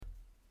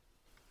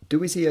Do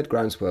We See at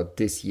Groundswell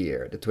this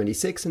year, the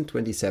 26th and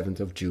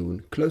 27th of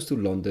June, close to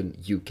London,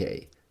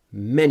 UK.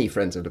 Many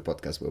friends of the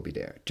podcast will be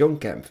there. John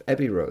Kempf,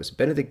 Abby Rose,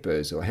 Benedict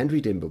Beuzel,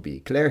 Henry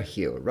Dimbleby, Claire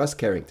Hill, Russ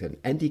Carrington,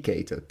 Andy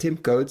Cato, Tim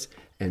Coates,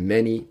 and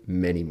many,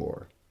 many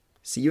more.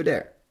 See you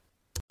there.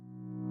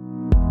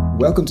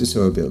 Welcome to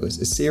Soil Builders,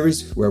 a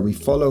series where we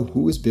follow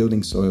who is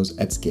building soils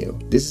at scale.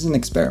 This is an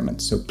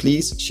experiment, so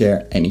please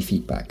share any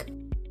feedback.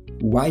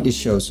 Why this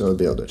show Soil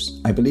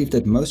Builders? I believe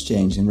that most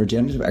change in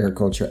regenerative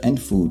agriculture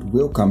and food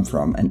will come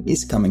from and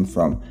is coming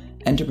from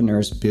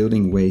entrepreneurs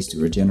building ways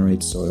to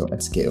regenerate soil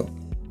at scale.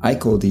 I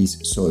call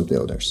these soil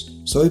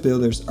builders. Soil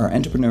builders are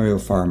entrepreneurial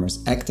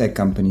farmers, agtech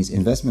companies,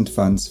 investment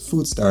funds,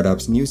 food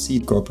startups, new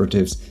seed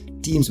cooperatives,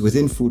 teams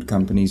within food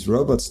companies,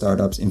 robot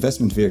startups,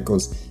 investment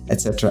vehicles,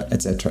 etc.,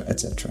 etc.,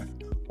 etc.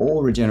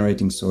 All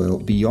regenerating soil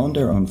beyond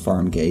their own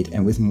farm gate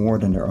and with more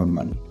than their own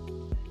money.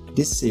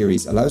 This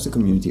series allows the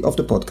community of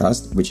the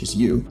podcast, which is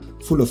you,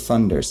 full of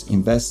funders,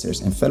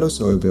 investors, and fellow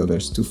soil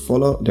builders to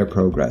follow their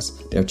progress,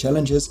 their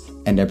challenges,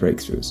 and their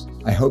breakthroughs.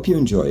 I hope you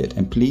enjoy it,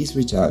 and please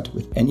reach out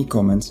with any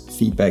comments,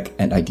 feedback,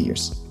 and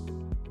ideas.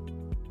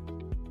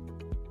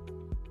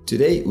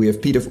 Today we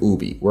have Pete of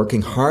Ubi,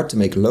 working hard to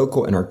make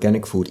local and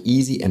organic food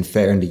easy and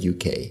fair in the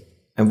UK.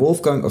 And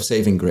Wolfgang of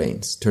Saving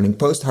Grains, turning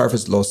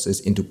post-harvest losses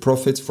into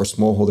profits for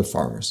smallholder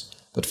farmers.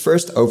 But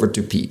first over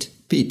to Pete.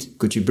 Pete,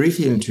 could you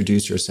briefly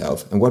introduce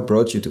yourself and what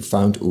brought you to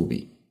found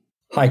Ubi?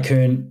 Hi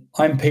Koen,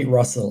 I'm Pete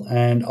Russell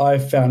and I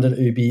founded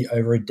Ubi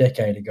over a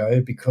decade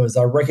ago because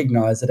I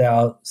recognised that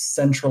our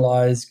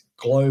centralised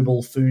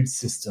global food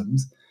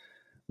systems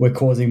were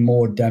causing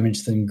more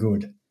damage than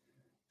good.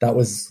 That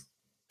was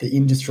the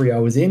industry I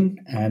was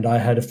in, and I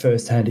had a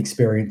first-hand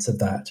experience of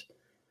that.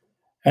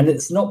 And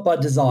it's not by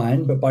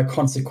design, but by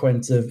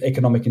consequence of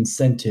economic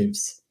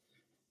incentives.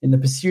 In the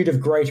pursuit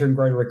of greater and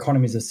greater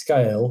economies of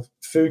scale,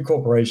 food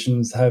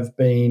corporations have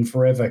been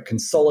forever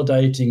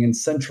consolidating and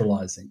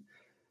centralising.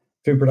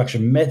 Food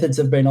production methods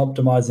have been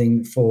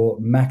optimising for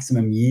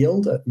maximum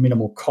yield at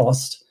minimal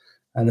cost,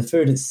 and the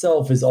food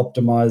itself is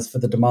optimised for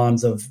the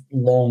demands of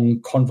long,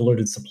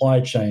 convoluted supply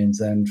chains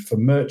and for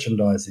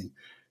merchandising,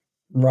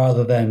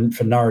 rather than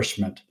for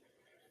nourishment.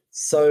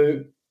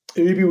 So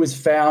Ubi was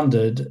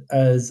founded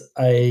as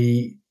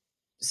a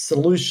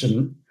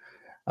solution,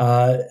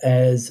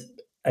 as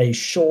a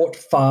short,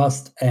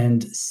 fast,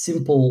 and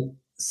simple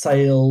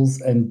sales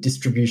and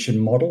distribution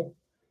model,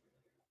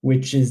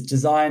 which is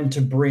designed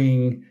to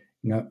bring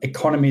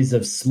economies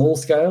of small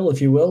scale,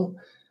 if you will,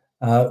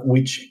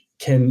 which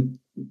can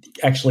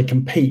actually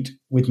compete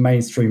with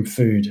mainstream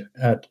food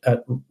at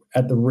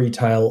the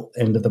retail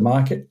end of the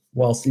market,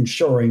 whilst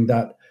ensuring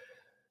that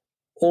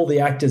all the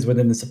actors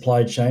within the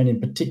supply chain,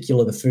 in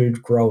particular the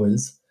food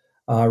growers,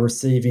 are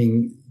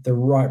receiving the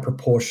right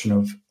proportion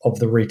of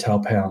the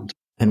retail pound.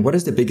 And what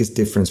is the biggest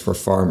difference for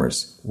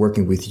farmers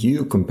working with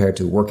you compared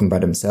to working by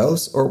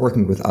themselves or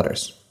working with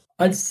others?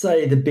 I'd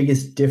say the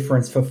biggest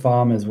difference for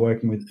farmers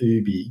working with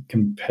Ubi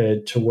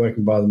compared to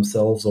working by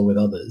themselves or with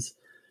others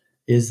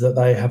is that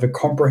they have a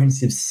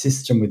comprehensive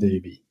system with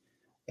Ubi,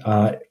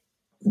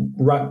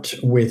 wrapped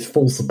with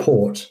full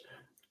support,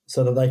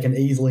 so that they can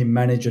easily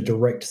manage a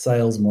direct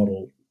sales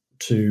model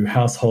to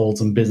households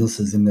and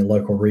businesses in their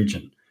local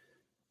region.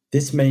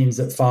 This means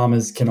that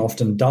farmers can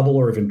often double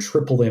or even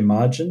triple their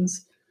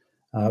margins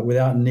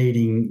without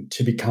needing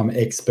to become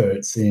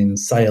experts in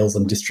sales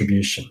and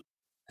distribution.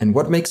 And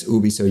what makes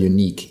Ubi so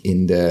unique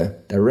in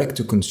the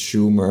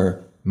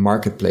direct-to-consumer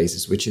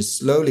marketplaces, which is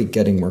slowly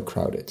getting more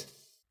crowded?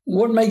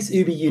 What makes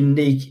Ubi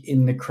unique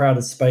in the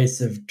crowded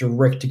space of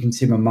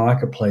direct-to-consumer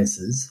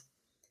marketplaces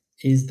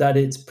is that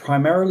it's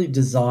primarily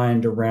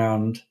designed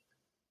around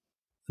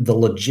the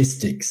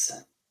logistics,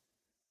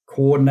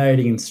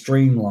 coordinating and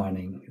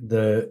streamlining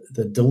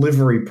the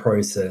delivery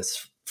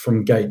process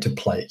from gate to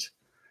plate.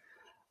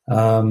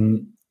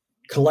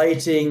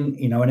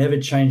 Collating, an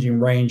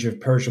ever-changing range of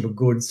perishable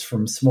goods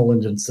from small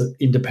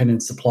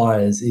independent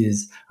suppliers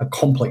is a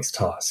complex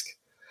task.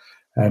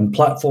 And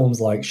platforms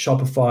like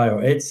Shopify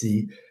or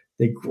Etsy,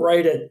 they're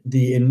great at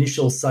the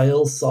initial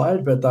sales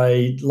side, but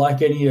they,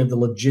 like any of the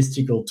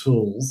logistical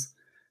tools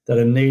that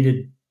are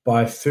needed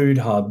by food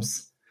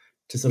hubs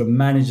to sort of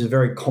manage a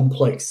very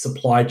complex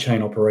supply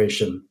chain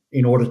operation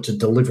in order to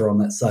deliver on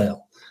that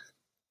sale.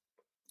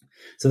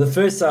 So the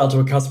first sale to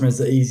a customer is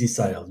the easy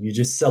sale. You're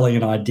just selling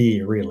an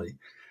idea, really.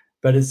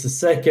 But it's the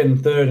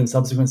second, third, and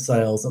subsequent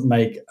sales that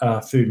make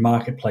a food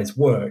marketplace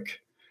work.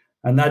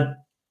 And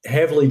that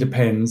heavily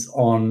depends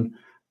on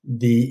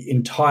the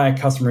entire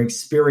customer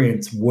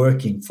experience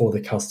working for the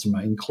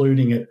customer,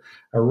 including it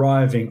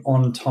arriving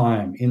on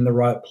time, in the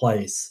right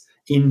place,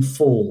 in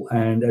full,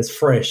 and as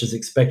fresh as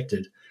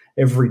expected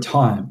every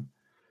time.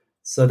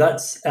 So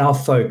that's our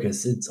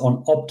focus. It's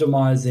on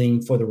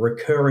optimizing for the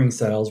recurring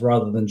sales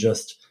rather than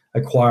just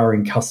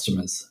acquiring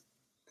customers.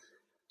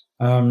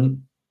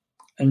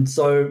 And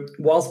so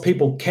whilst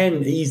people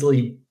can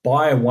easily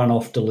buy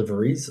one-off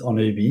deliveries on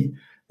Ubi,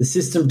 the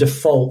system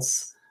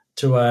defaults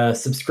to a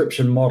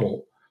subscription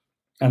model,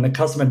 and the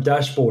customer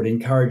dashboard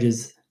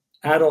encourages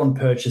add-on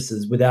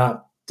purchases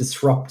without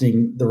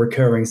disrupting the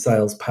recurring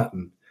sales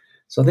pattern.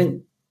 So I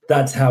think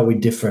that's how we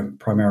differ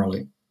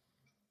primarily.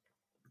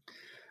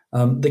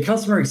 The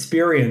customer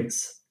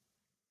experience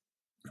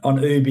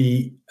on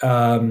Ubi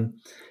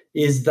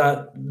is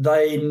that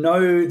they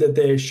know that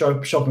they're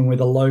shopping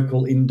with a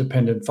local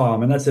independent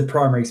farm, and that's their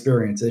primary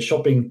experience. They're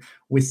shopping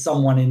with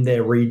someone in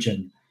their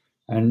region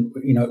and,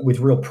 with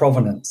real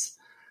provenance.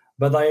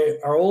 But they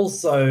are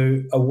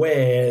also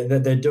aware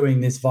that they're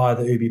doing this via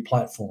the Ubi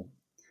platform.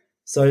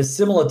 So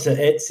similar to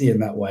Etsy in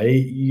that way,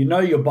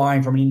 you're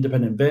buying from an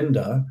independent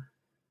vendor,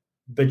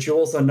 but you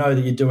also know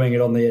that you're doing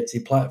it on the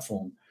Etsy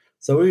platform.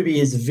 So Ubi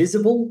is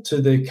visible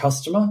to the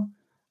customer,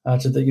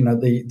 to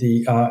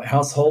the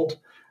household,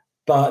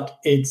 but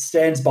it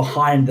stands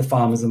behind the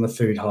farmers and the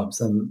food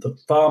hubs, and the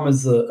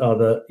farmers are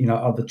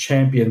the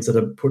champions that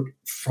are put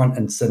front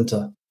and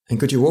center. And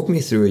could you walk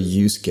me through a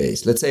use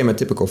case? Let's say I'm a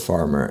typical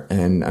farmer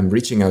and I'm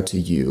reaching out to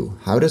you.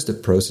 How does the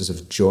process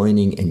of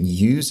joining and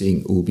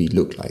using Ubi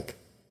look like?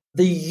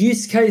 The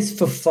use case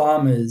for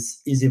farmers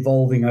is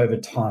evolving over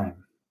time.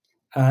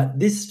 At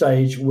this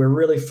stage, we're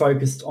really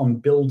focused on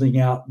building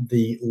out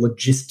the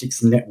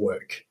logistics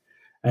network.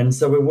 And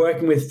so we're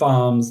working with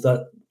farms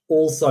that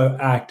also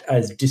act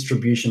as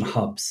distribution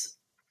hubs.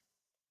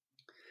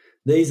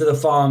 These are the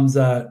farms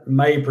that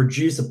may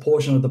produce a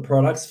portion of the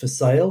products for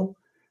sale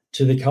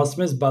to the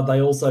customers, but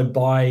they also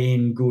buy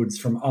in goods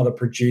from other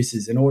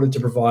producers in order to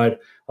provide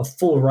a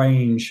full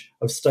range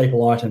of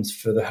staple items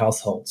for the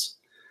households.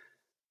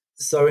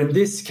 So in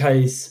this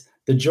case,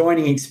 the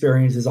joining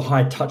experience is a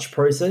high-touch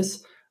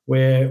process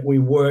where we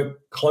work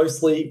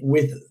closely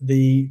with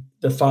the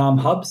farm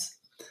hubs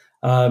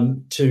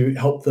to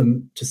help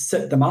them to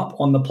set them up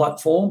on the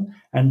platform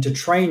and to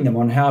train them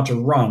on how to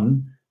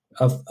run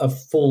a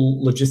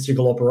full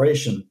logistical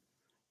operation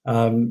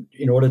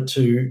in order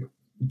to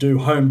do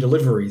home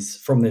deliveries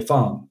from their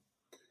farm.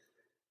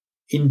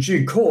 In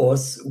due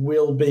course,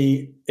 we'll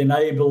be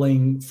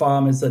enabling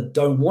farmers that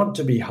don't want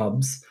to be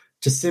hubs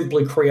to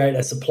simply create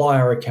a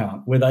supplier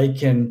account where they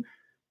can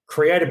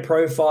create a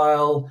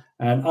profile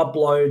and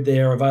upload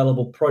their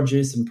available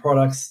produce and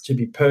products to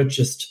be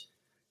purchased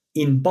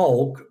in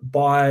bulk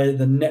by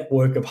the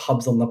network of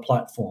hubs on the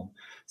platform.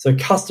 So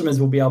customers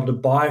will be able to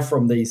buy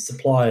from these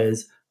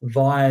suppliers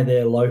via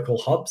their local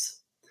hubs,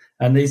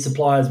 and these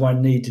suppliers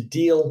won't need to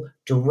deal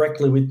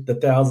directly with the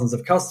thousands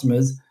of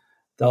customers.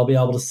 They'll be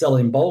able to sell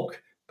in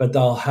bulk, but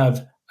they'll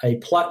have a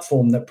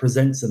platform that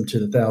presents them to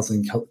the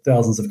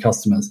thousands of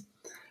customers.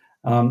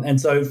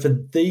 And so for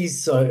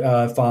these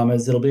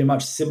farmers, it'll be a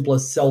much simpler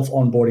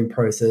self-onboarding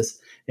process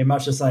in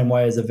much the same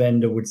way as a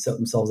vendor would set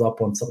themselves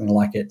up on something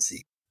like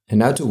Etsy. And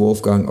now to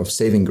Wolfgang of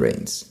Saving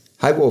Grains.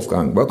 Hi,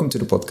 Wolfgang. Welcome to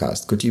the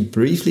podcast. Could you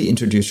briefly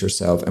introduce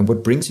yourself and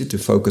what brings you to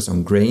focus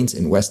on grains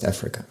in West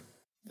Africa?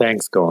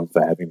 Thanks, Goran,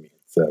 for having me.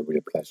 It's a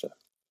real pleasure.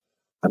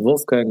 I'm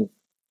Wolfgang.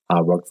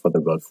 I worked for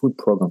the World Food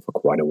Programme for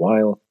quite a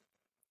while.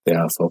 They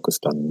are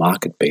focused on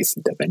market-based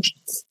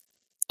interventions.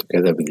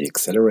 Together with the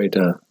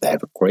accelerator, they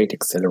have a great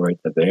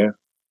accelerator there.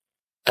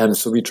 And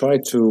so we try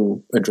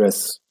to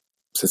address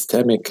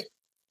systemic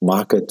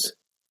market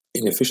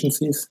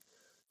inefficiencies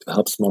to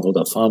help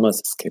smallholder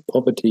farmers escape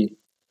poverty.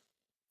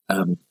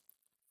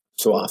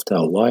 So after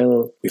a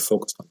while, we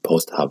focused on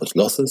post-harvest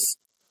losses.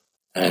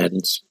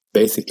 And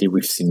basically,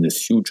 we've seen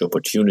this huge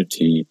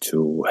opportunity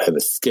to have a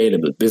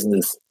scalable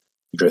business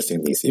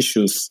addressing these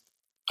issues.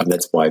 And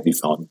that's why we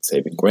founded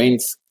Saving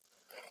Grains.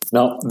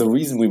 Now, the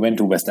reason we went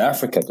to West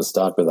Africa to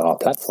start with our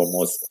platform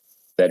was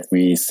that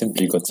we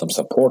simply got some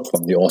support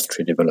from the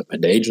Austrian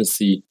Development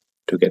Agency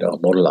to get our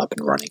model up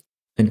and running.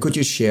 And could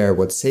you share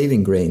what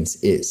Saving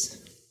Grains is?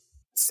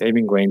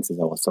 Saving Grains is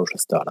our social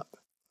startup.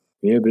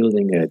 We are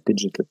building a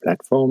digital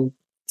platform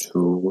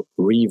to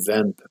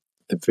revamp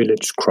the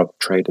village crop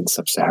trade in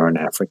sub-Saharan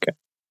Africa.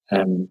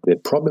 And the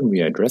problem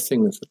we are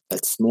addressing is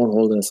that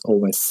smallholders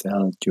always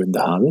sell during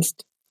the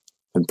harvest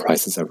when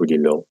prices are really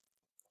low.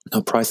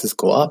 Now prices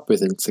go up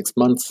within 6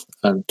 months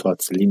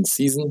towards the lean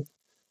season.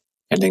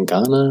 And in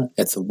Ghana,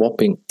 it's a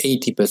whopping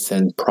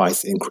 80%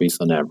 price increase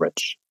on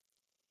average.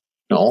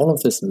 Now all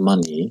of this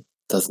money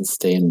doesn't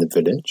stay in the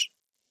village,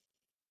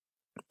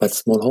 but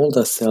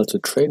smallholders sell to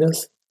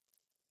traders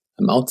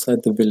outside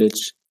the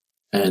village,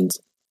 and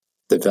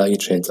the value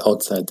chains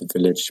outside the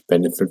village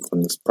benefit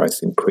from this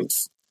price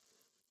increase.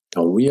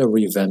 Now we are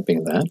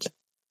revamping that,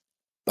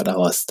 but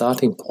our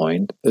starting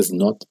point is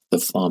not the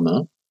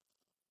farmer,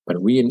 but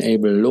we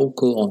enable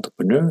local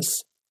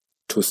entrepreneurs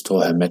to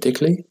store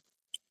hermetically.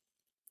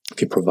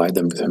 We provide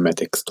them with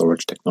hermetic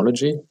storage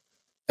technology,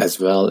 as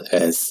well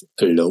as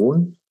a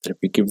loan that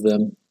we give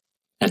them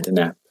and an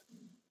app.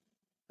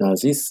 Now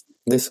this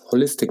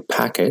holistic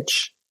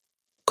package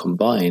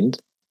combined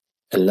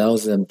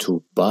allows them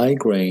to buy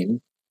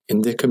grain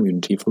in their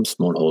community from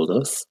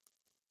smallholders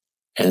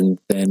and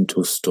then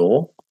to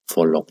store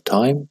for a long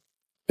time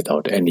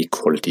without any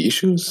quality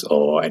issues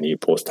or any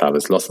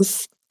post-harvest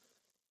losses,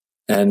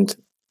 and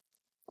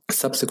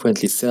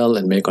subsequently sell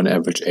and make on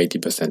average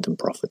 80% in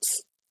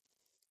profits.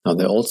 Now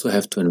they also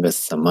have to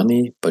invest some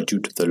money, but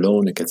due to the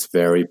loan, it gets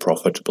very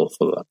profitable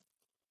for them.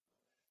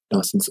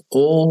 Now, since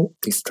all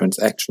these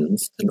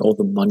transactions and all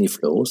the money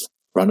flows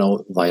run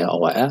out via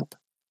our app,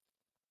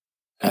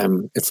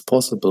 it's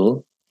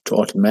possible to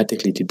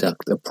automatically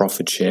deduct a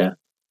profit share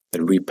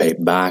that we pay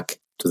back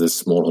to the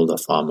smallholder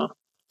farmer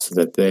so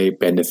that they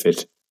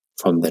benefit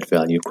from that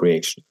value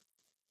creation.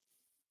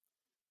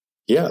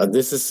 Yeah,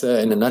 this is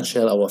in a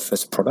nutshell our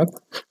first product,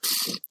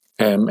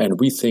 and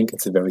we think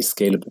it's a very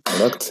scalable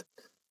product.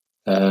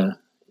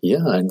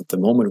 And at the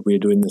moment we're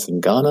doing this in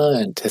Ghana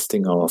and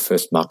testing our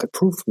first market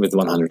proof with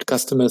 100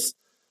 customers,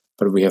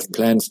 but we have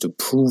plans to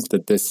prove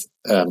that this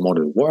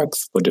model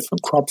works for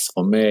different crops,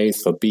 for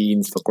maize, for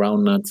beans, for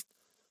groundnuts.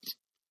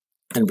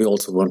 And we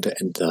also want to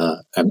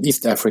enter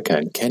East Africa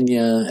and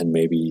Kenya and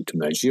maybe to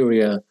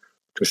Nigeria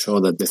to show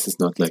that this is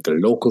not like a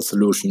local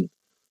solution,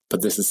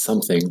 but this is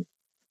something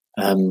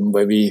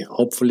where we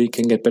hopefully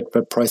can get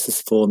better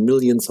prices for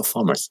millions of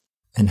farmers.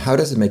 And how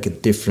does it make a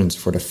difference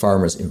for the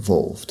farmers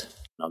involved?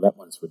 Now that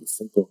one's really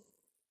simple.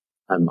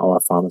 Our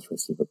farmers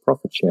receive a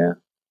profit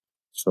share.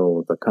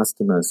 So the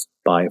customers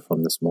buy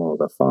from the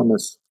smallholder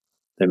farmers.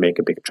 They make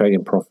a big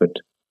trading profit.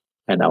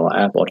 And our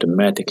app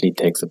automatically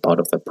takes a part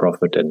of that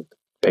profit and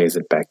pays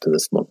it back to the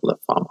smallholder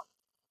farmer.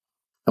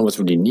 And what's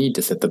really neat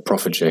is that the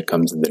profit share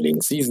comes in the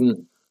lean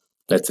season.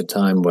 That's a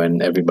time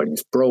when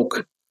everybody's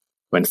broke,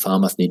 when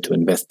farmers need to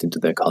invest into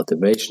their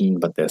cultivation,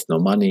 but there's no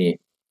money.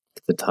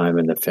 It's the time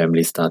when the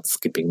family starts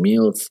skipping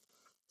meals.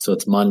 So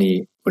it's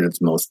money when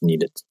it's most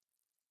needed.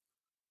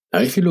 Now,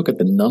 if you look at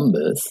the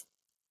numbers,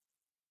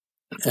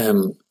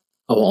 our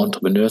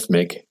entrepreneurs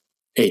make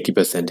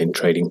 80% in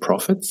trading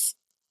profits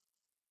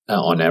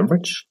on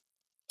average.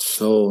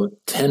 So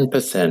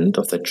 10%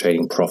 of the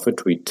trading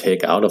profit we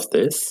take out of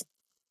this,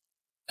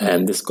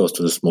 and this goes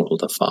to the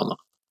smallholder farmer.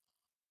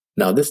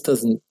 Now, this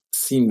doesn't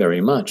seem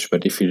very much,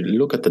 but if you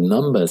look at the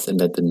numbers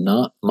and at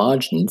the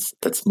margins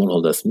that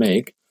smallholders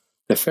make,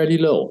 they're fairly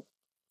low.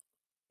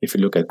 If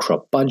you look at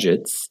crop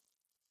budgets,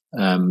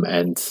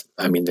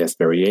 there's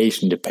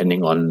variation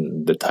depending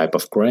on the type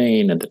of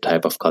grain and the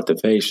type of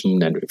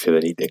cultivation and if you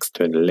need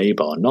external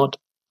labor or not.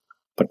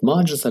 But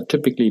margins are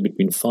typically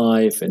between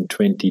 5 and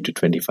 20 to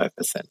 25%.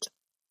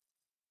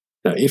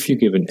 Now, if you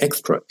give an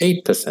extra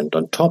 8%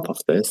 on top of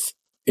this,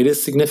 it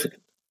is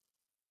significant.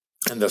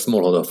 And the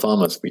smallholder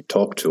farmers we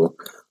talk to,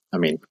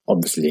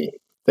 obviously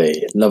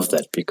they love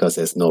that because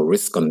there's no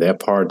risk on their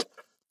part,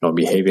 no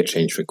behavior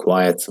change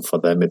required. So for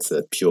them, it's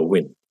a pure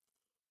win.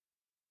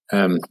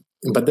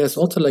 But there's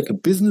also like a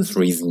business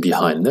reason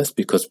behind this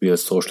because we are a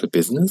social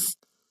business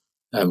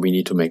and we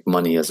need to make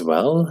money as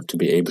well to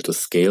be able to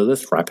scale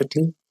this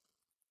rapidly.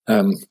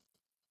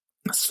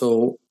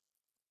 So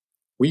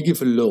we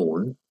give a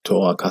loan to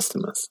our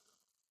customers.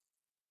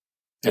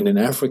 And in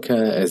Africa,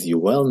 as you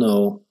well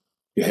know,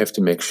 you have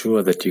to make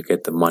sure that you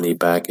get the money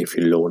back if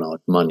you loan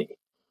out money.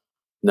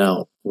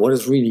 Now, what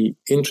is really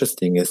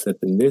interesting is that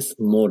in this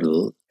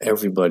model,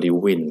 everybody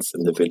wins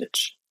in the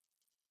village.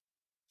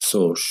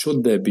 So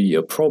should there be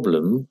a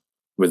problem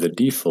with the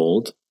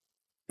default,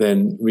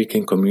 then we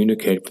can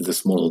communicate with the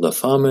smallholder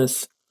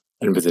farmers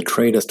and with the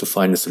traders to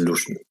find a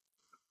solution.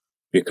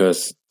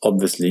 Because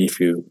obviously, if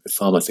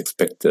farmers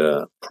expect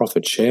a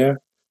profit share,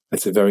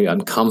 it's a very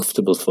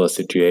uncomfortable for a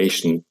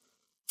situation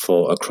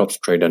for a crops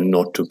trader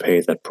not to pay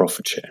that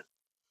profit share.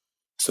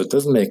 So it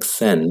doesn't make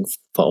sense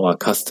for our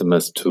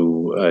customers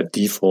to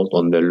default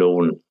on their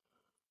loan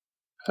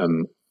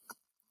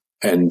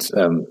and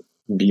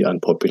be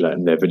unpopular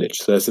in their village.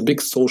 So there's a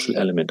big social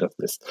element of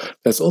this.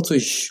 There's also a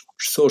huge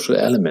social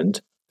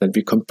element that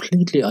we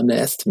completely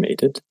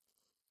underestimated,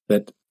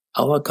 that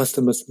our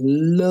customers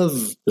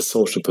love the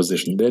social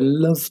position. They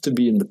love to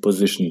be in the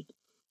position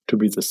to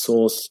be the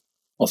source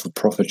of a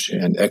profit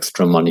share and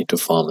extra money to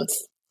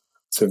farmers.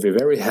 So we're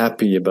very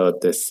happy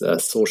about this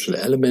social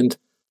element,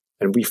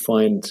 and we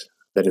find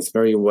that it's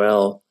very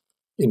well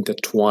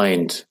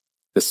intertwined,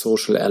 the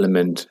social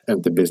element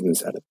and the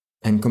business element.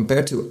 And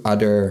compared to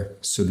other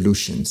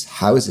solutions,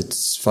 how is it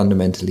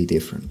fundamentally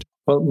different?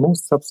 Well,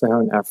 most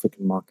sub-Saharan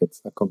African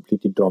markets are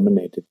completely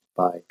dominated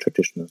by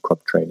traditional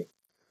crop trading,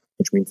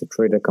 which means the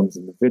trader comes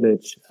in the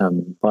village,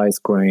 buys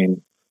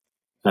grain,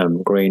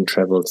 grain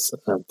travels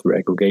through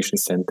aggregation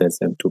centers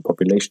and to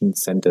population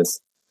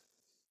centers,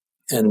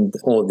 and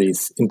all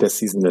these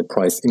interseasonal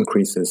price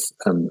increases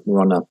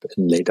run up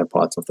in later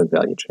parts of the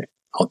value chain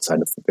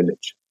outside of the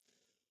village.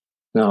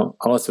 Now,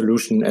 our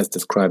solution, as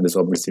described, is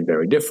obviously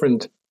very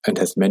different and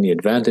has many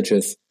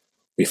advantages.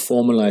 We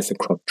formalize the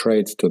crop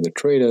trades to the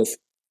traders.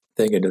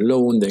 They get a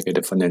loan, they get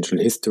a financial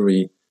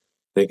history,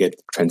 they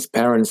get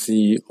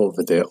transparency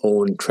over their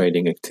own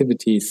trading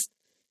activities,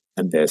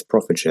 and there's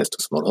profit shares to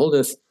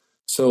smallholders.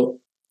 So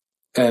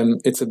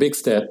it's a big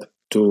step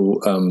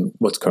to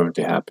what's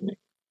currently happening.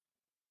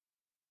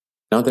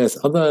 Now, there's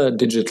other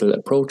digital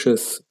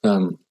approaches,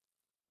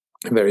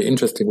 very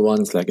interesting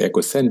ones like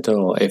Ecocenter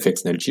or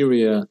FX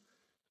Nigeria.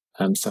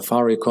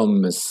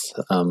 Safaricom is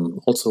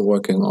also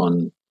working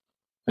on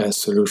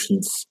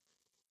solutions.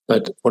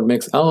 But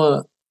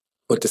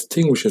what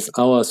distinguishes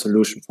our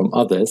solution from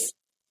others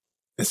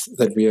is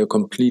that we are a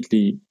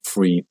completely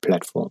free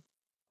platform.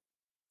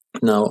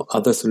 Now,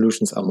 other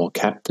solutions are more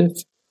captive.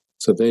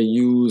 So they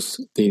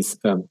use these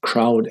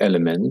crowd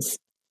elements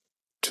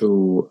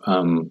to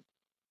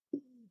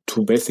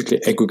basically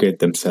aggregate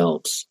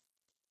themselves.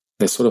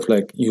 They sort of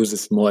like use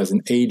this more as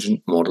an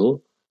agent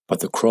model,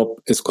 but the crop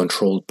is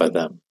controlled by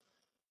them.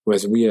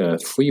 Whereas we are a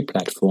free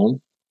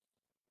platform,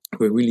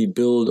 we really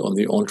build on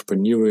the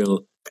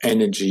entrepreneurial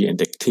energy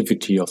and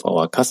activity of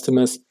our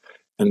customers,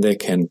 and they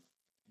can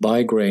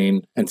buy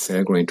grain and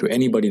sell grain to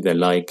anybody they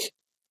like,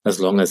 as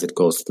long as it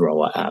goes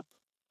through our app.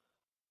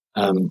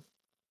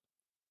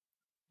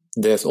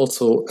 There's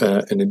also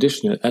an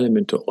additional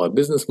element to our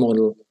business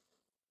model,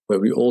 where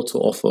we also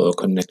offer a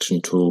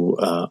connection to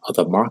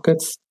other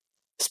markets,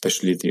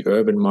 especially the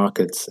urban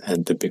markets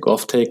and the big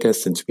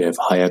off-takers, since we have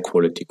higher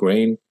quality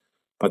grain.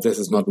 But this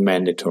is not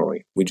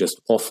mandatory. We just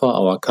offer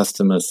our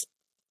customers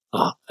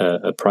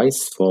a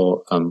price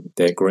for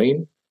their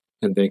grain,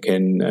 and they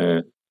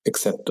can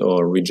accept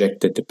or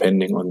reject it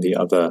depending on the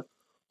other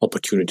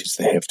opportunities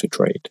they have to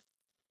trade.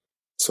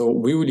 So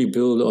we really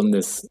build on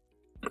this,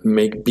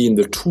 being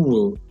the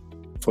tool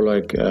for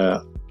like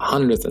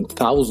hundreds and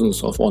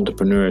thousands of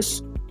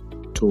entrepreneurs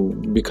to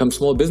become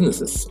small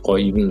businesses or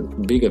even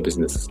bigger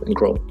businesses and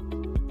grow.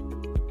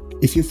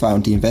 If you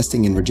found the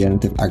Investing in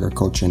Regenerative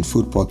Agriculture and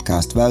Food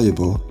podcast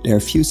valuable, there are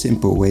a few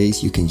simple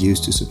ways you can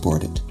use to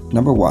support it.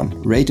 Number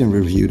 1, rate and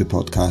review the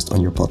podcast on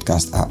your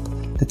podcast app.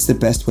 That's the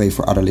best way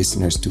for other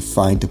listeners to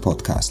find the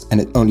podcast, and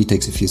it only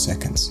takes a few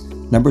seconds.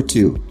 Number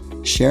 2,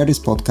 share this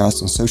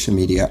podcast on social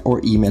media or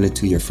email it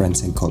to your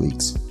friends and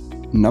colleagues.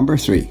 Number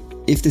 3,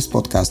 if this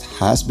podcast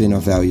has been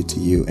of value to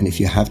you, and if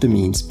you have the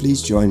means,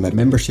 please join my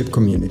membership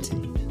community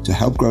to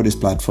help grow this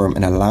platform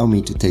and allow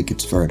me to take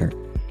it further.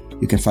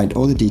 You can find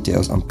all the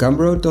details on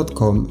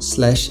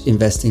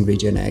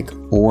gumroad.com/investingregenag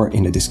or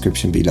in the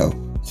description below.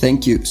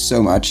 Thank you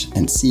so much,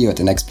 and see you at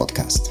the next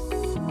podcast.